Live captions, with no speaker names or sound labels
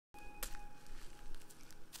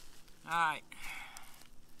Alright,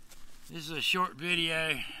 this is a short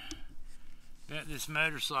video about this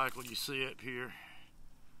motorcycle you see up here.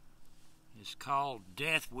 It's called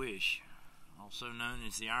Death Wish, also known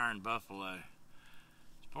as the Iron Buffalo.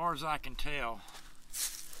 As far as I can tell,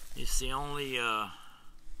 it's the only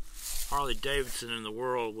Harley-Davidson in the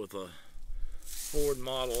world with a Ford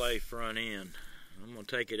Model A front end. I'm going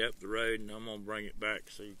to take it up the road and I'm going to bring it back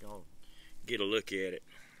so you can get a look at it.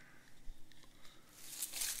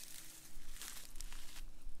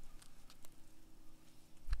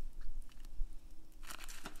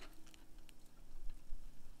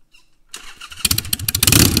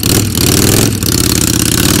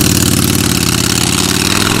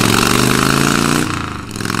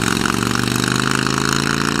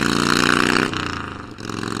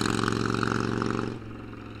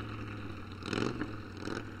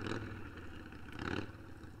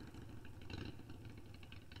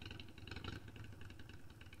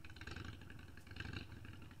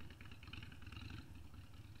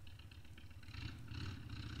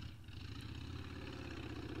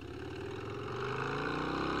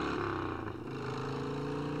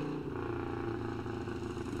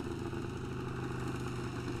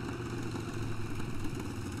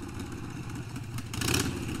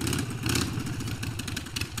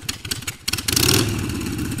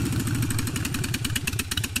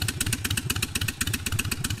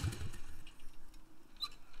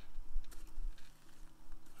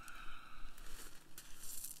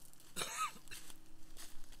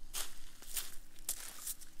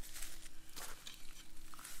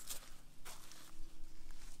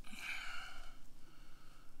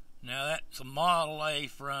 Now that's a Model A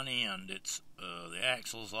front end. It's the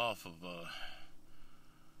axle's off of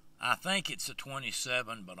I think it's a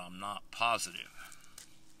 27, but I'm not positive.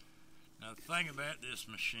 Now the thing about this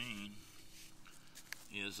machine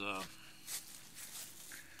is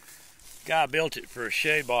guy built it for a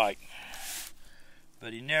show bike,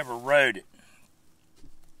 but he never rode it.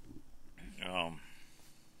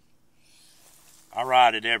 I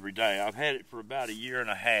ride it every day. I've had it for about a year and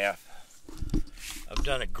a half. I've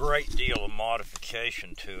done a great deal of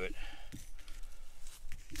modification to it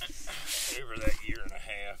over that year and a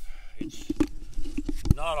half. It's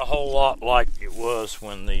not a whole lot like it was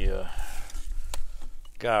when the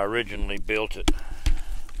guy originally built it.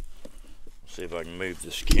 Let's see if I can move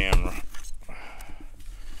this camera,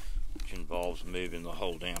 which involves moving the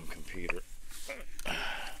whole damn computer.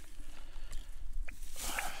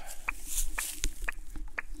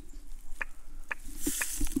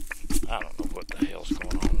 I don't know what the hell's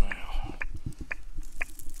going on now.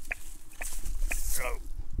 Oh.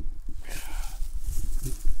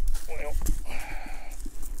 Well.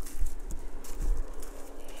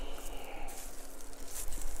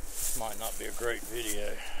 This might not be a great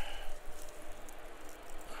video.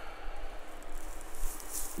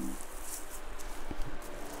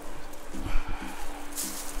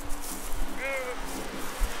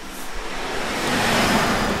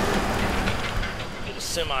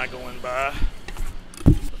 Semi going by,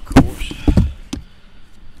 of course.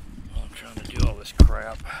 I'm trying to do all this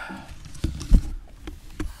crap.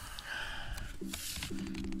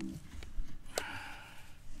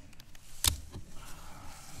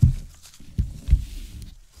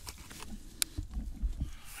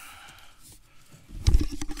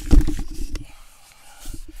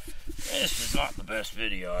 This is not the best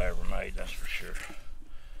video I ever made, that's for sure.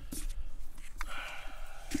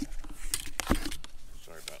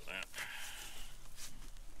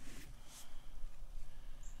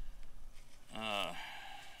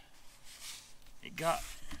 It got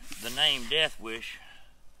the name Death Wish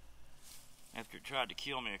after it tried to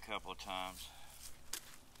kill me a couple of times.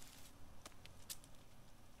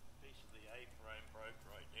 Piece of the A-frame broke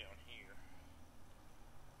right down here.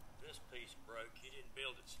 This piece broke. He didn't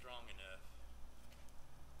build it strong enough.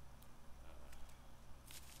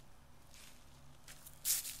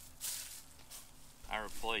 I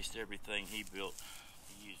replaced everything he built.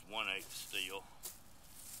 He used 1/8 steel.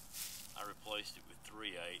 I replaced it with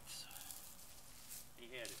 3/8.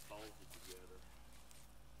 He had it bolted together.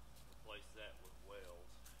 Replaced that with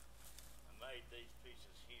welds. I made these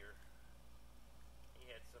pieces here. He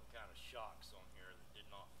had some kind of shocks on here that did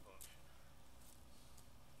not function.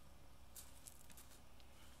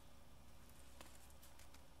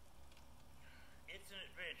 It's an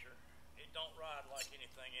adventure. It don't ride like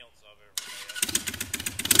anything else I've ever had.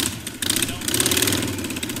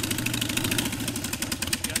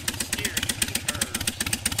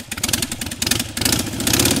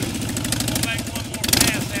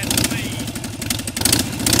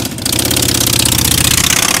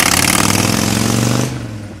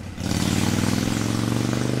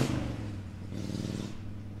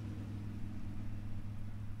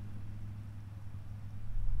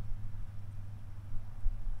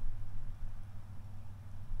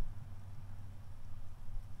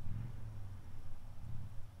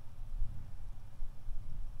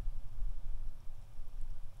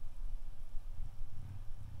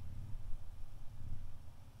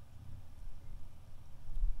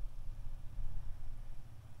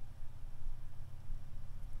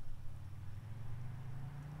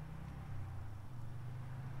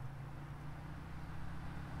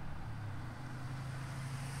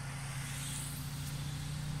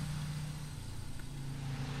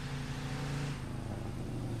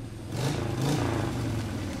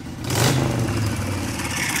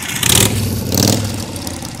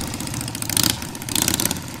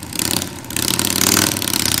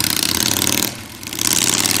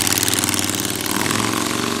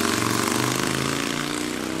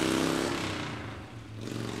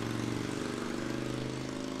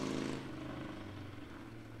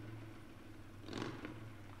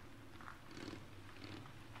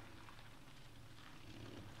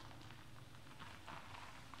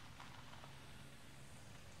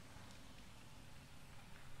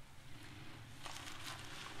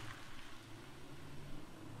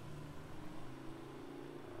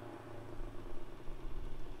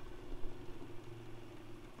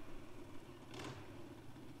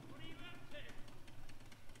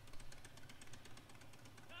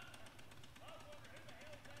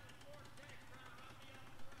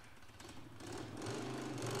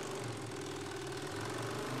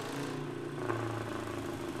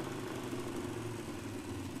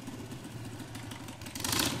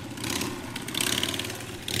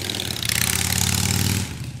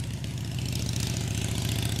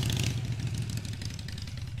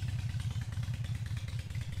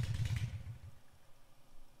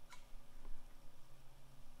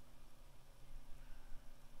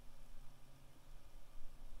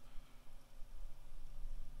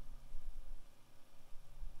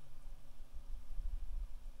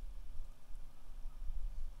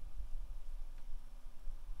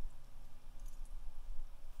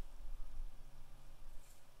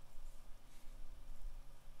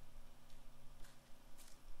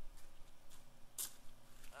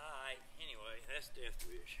 death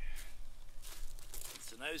wish.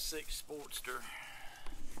 It's an 06 Sportster,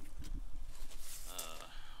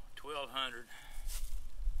 1200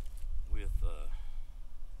 with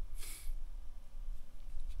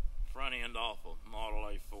front end off a Model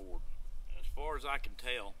A Ford. As far as I can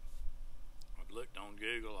tell, I've looked on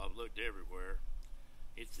Google, I've looked everywhere.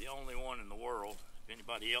 It's the only one in the world. If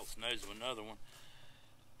anybody else knows of another one,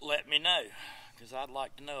 let me know, because I'd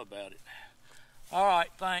like to know about it.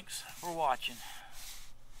 Alright, thanks for watching.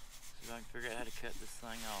 See if I can figure out how to cut this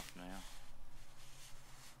thing off now.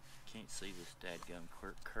 Can't see this dadgum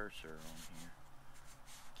cursor on here.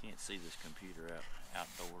 Can't see this computer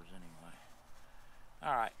outdoors anyway.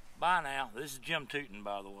 Alright, bye now. This is Jim Tuten,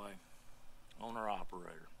 by the way,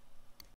 owner-operator.